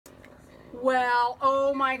Well,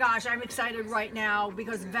 oh my gosh, I'm excited right now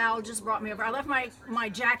because Val just brought me over. I left my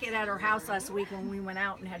jacket at her house last week when we went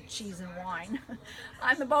out and had cheese and wine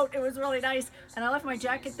on the boat. It was really nice, and I left my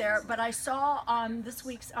jacket there. But I saw on this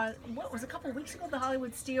week's, what was a couple weeks ago, the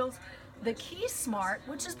Hollywood Steals, the Key Smart,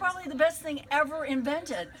 which is probably the best thing ever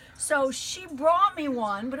invented. So she brought me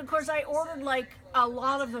one, but of course I ordered like a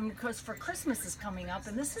lot of them because for Christmas is coming up,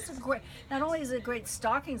 and this is a great, not only is it a great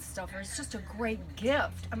stocking stuffer, it's just a great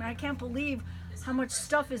gift. I mean, I can't believe how much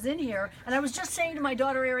stuff is in here. And I was just saying to my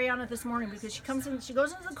daughter Ariana this morning, because she comes in, she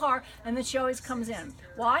goes into the car and then she always comes in.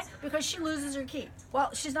 Why? Because she loses her key.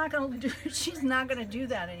 Well, she's not gonna do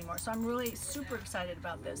that anymore. So I'm really super excited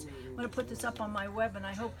about this. I'm gonna put this up on my web, and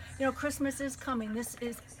I hope, you know, Christmas is coming. This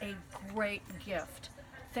is a great gift.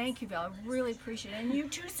 Thank you, Val. I really appreciate it. And you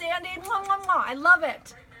too, Sandy. Mwah, mwah, mwah. I love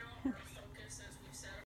it.